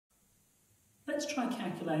let's try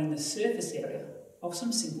calculating the surface area of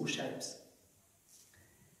some simple shapes.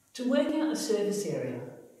 To work out the surface area,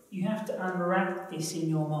 you have to unwrap this in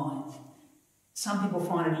your mind. Some people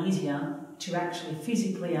find it easier to actually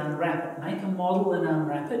physically unwrap it. Make a model and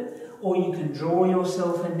unwrap it, or you can draw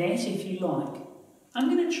yourself a net if you like. I'm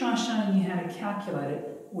going to try showing you how to calculate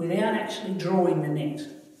it without actually drawing the net.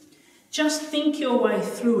 Just think your way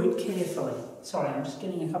through it carefully. Sorry, I'm just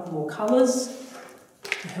getting a couple more colours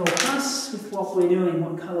to help us with what we're doing.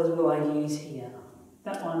 What colours will I use here?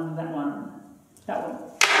 That one, that one, that one.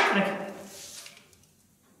 Okay.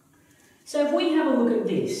 So if we have a look at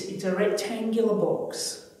this, it's a rectangular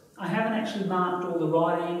box. I haven't actually marked all the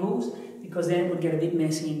right angles because then it would get a bit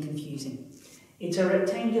messy and confusing. It's a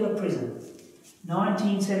rectangular prism,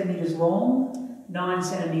 19 centimetres long, 9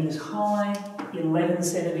 centimetres high, 11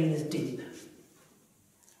 centimetres deep.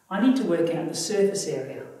 I need to work out the surface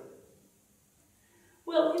area.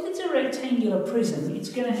 Well, if it's a rectangular prism, it's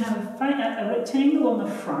going to have a rectangle on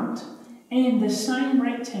the front and the same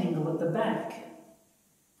rectangle at the back.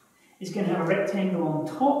 It's going to have a rectangle on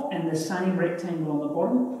top and the same rectangle on the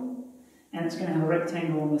bottom. And it's going to have a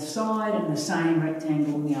rectangle on the side and the same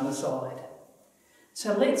rectangle on the other side.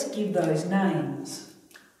 So let's give those names.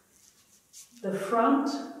 The front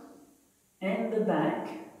and the back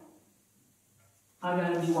are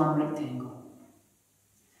going to be one rectangle.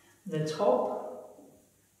 The top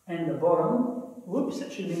and the bottom, whoops,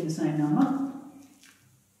 that should be the same number.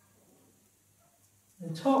 The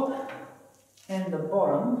top and the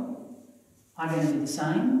bottom are going to be the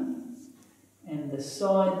same, and the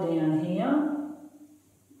side down here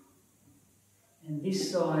and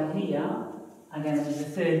this side here are going to be the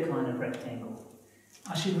third kind of rectangle.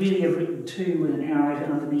 I should really have written 2 with an arrow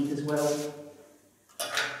underneath as well,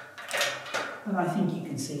 but I think you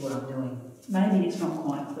can see what I'm doing. Maybe it's not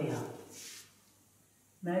quite clear.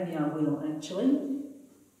 Maybe I will actually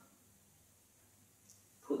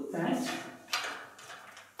put that,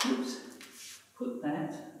 put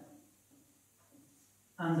that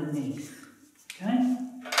underneath, okay?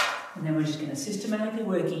 And then we're just going to systematically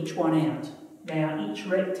work each one out. They are each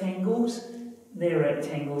rectangles, they're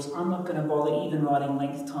rectangles. I'm not going to bother even writing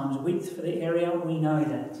length times width for the area, we know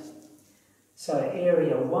that. So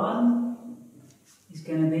area 1 is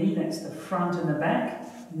going to be, that's the front and the back,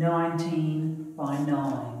 19 by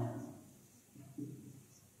 9.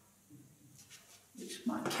 Which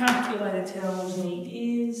my calculator tells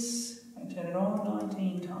me is, I turn it on,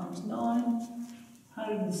 19 times 9,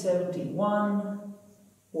 171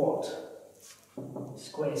 what?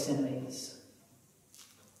 Square centimetres.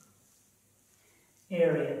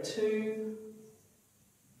 Area 2.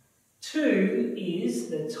 2 is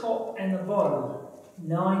the top and the bottom,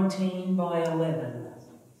 19 by 11.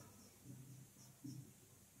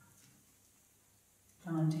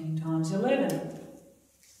 19 times 11,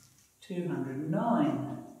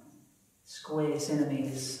 209 square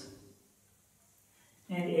centimetres.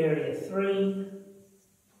 And area 3.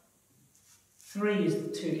 3 is the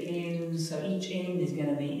 2 ends, so each end is going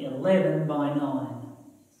to be 11 by 9,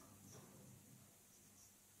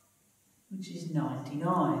 which is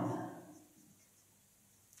 99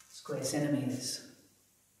 square centimetres.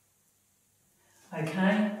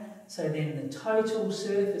 Okay, so then the total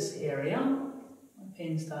surface area, my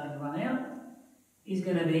pen's starting to run out, is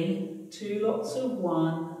going to be 2 lots of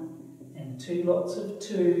 1 and 2 lots of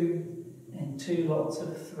 2 and 2 lots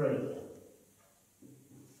of 3.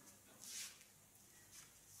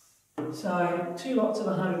 So 2 lots of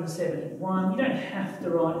 171, you don't have to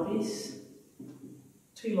write this.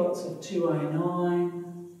 2 lots of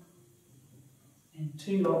 209 and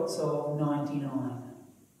 2 lots of 99.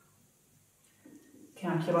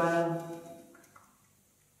 Calculator.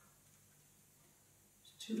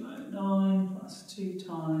 209 plus 2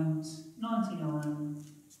 times 99,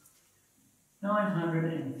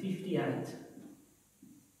 958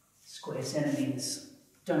 square centimetres.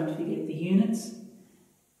 Don't forget the units.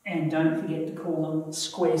 And don't forget to call them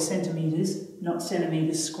square centimetres, not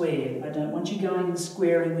centimetres squared. I don't want you going and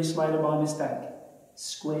squaring this later by mistake.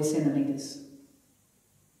 Square centimetres.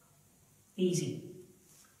 Easy.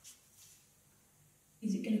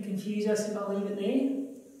 Is it going to confuse us if I leave it there?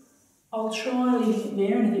 I'll try leaving it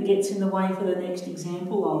there, and if it gets in the way for the next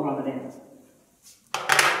example, I'll rub it out.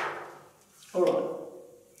 Alright.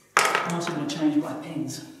 I'm also going to change my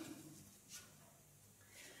pens.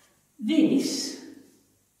 This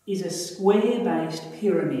is a square-based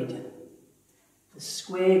pyramid. The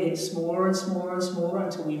square gets smaller and smaller and smaller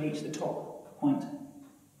until we reach the top point,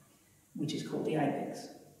 which is called the apex.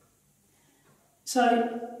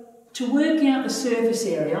 So, to work out the surface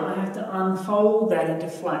area, I have to unfold that into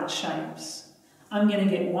flat shapes. I'm going to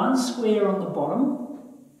get one square on the bottom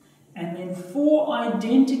and then 4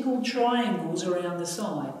 identical triangles around the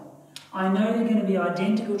side. I know they're going to be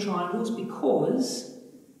identical triangles because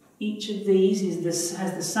each of these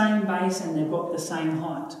has the same base and they've got the same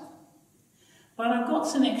height. But I've got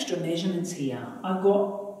some extra measurements here. I've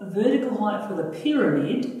got a vertical height for the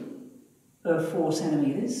pyramid of 4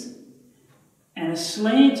 centimetres and a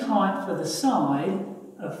slant height for the side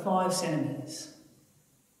of 5 centimetres.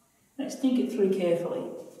 Let's think it through carefully.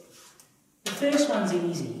 The first one's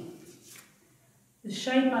easy. The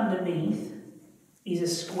shape underneath is a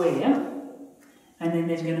square, and then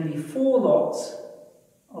there's going to be 4 lots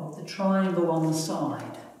of the triangle on the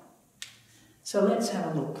side. So let's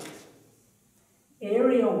have a look.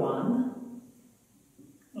 Area 1,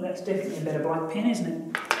 well, that's definitely a better black pen, isn't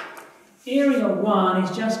it? Area 1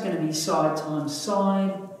 is just going to be side times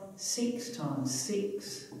side, 6 times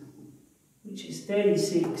 6, which is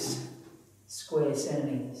 36 square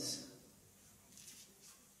centimetres.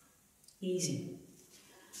 Easy.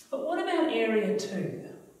 But what about area 2?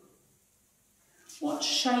 What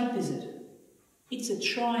shape is it? It's a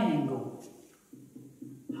triangle.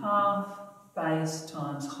 Half base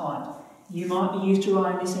times height. You might be used to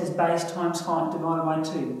writing this as base times height divided by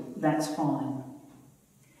 2. That's fine.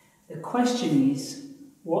 The question is,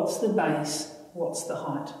 what's the base, what's the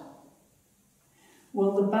height?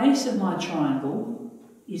 Well, the base of my triangle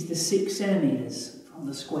is the 6 centimetres from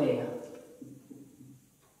the square.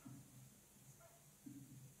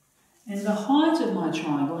 And the height of my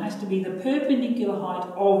triangle has to be the perpendicular height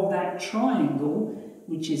of that triangle,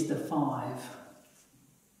 which is the 5.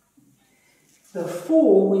 The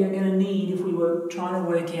 4 we are going to need if we were trying to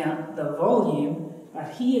work out the volume,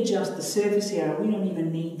 but here just the surface area, we don't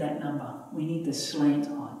even need that number. We need the slant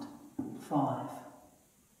height, 5.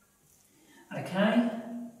 Okay,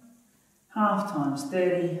 half times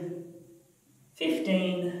 30,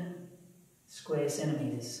 15 square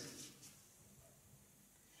centimetres.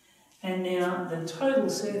 And now the total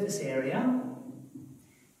surface area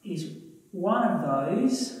is one of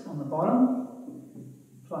those on the bottom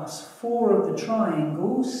plus 4 of the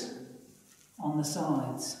triangles on the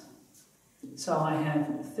sides. So I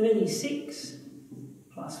have 36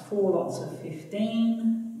 plus 4 lots of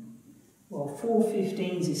 15. Well, 4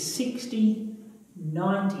 15s is 60,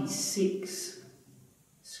 96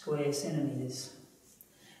 square centimetres.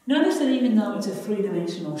 Notice that even though it's a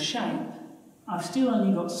 3-dimensional shape, I've still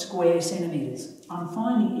only got square centimetres. I'm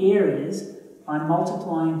finding areas by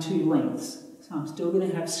multiplying 2 lengths, so I'm still going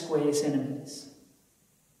to have square centimetres.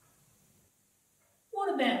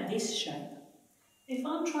 What about this shape? If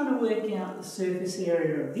I'm trying to work out the surface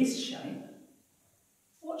area of this shape,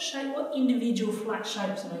 what individual flat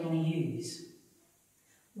shapes am I going to use?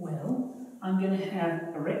 Well, I'm going to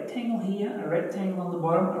have a rectangle here, a rectangle on the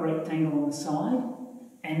bottom, a rectangle on the side,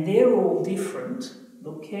 and they're all different.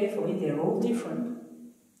 Look carefully, they're all different.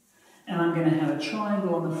 And I'm going to have a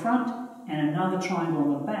triangle on the front and another triangle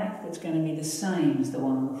on the back that's going to be the same as the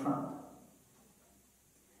one on the front.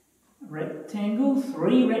 Rectangle,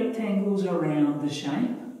 3 rectangles around the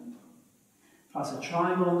shape, plus a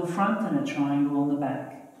triangle on the front and a triangle on the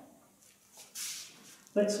back.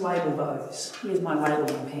 Let's label those. Here's my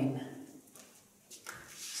labelling pen.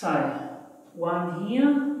 So, 1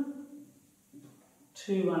 here,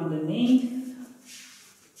 2 underneath,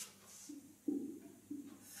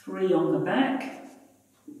 3 on the back,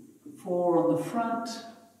 4 on the front,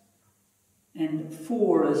 and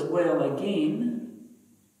 4 as well again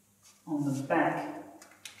on the back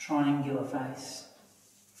triangular face.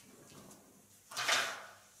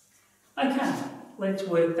 Okay, let's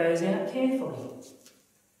work those out carefully.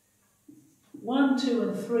 1, 2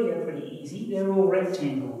 and 3 are pretty easy, they're all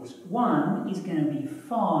rectangles. 1 is going to be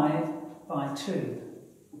 5 by 2,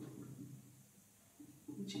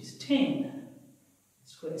 which is 10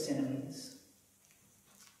 square centimetres.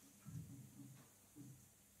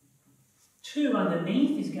 2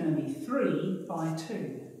 underneath is going to be 3 by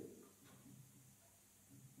 2.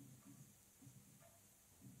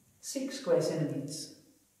 6 square centimetres.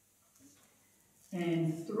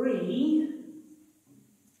 And 3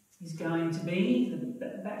 is going to be,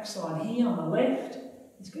 the back side here on the left,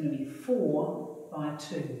 is going to be 4 by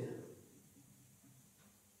 2.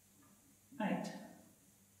 8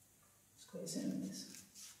 square centimetres.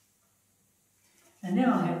 And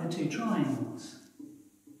now I have the 2 triangles.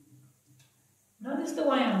 Notice the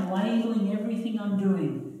way I'm labelling everything I'm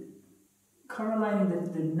doing, correlating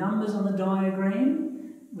the numbers on the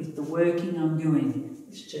diagram with the working I'm doing.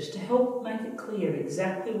 It's just to help make it clear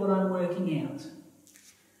exactly what I'm working out.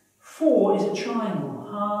 4 is a triangle,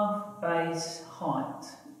 half base height.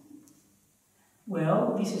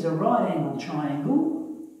 Well, this is a right angle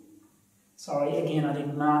triangle. Sorry, again, I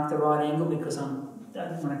didn't mark the right angle because I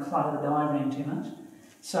don't want to clutter the diagram too much.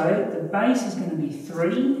 So the base is going to be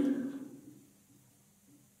 3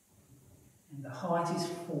 and the height is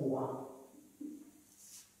 4.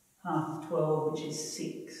 Half of 12, which is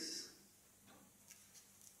 6.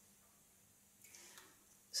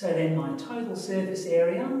 So then my total surface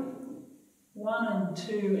area, 1 and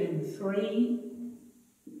 2 and 3,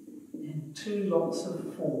 and 2 lots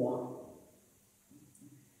of 4.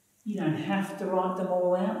 You don't have to write them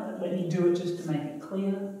all out, but let me do it just to make it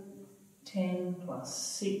clear. 10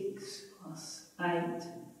 plus 6 plus 8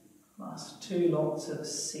 plus 2 lots of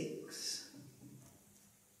 6.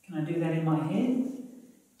 Can I do that in my head?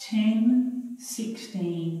 10,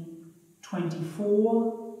 16,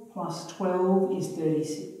 24 plus 12 is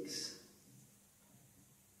 36.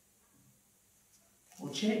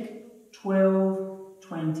 We'll check. 12,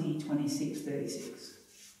 20, 26, 36.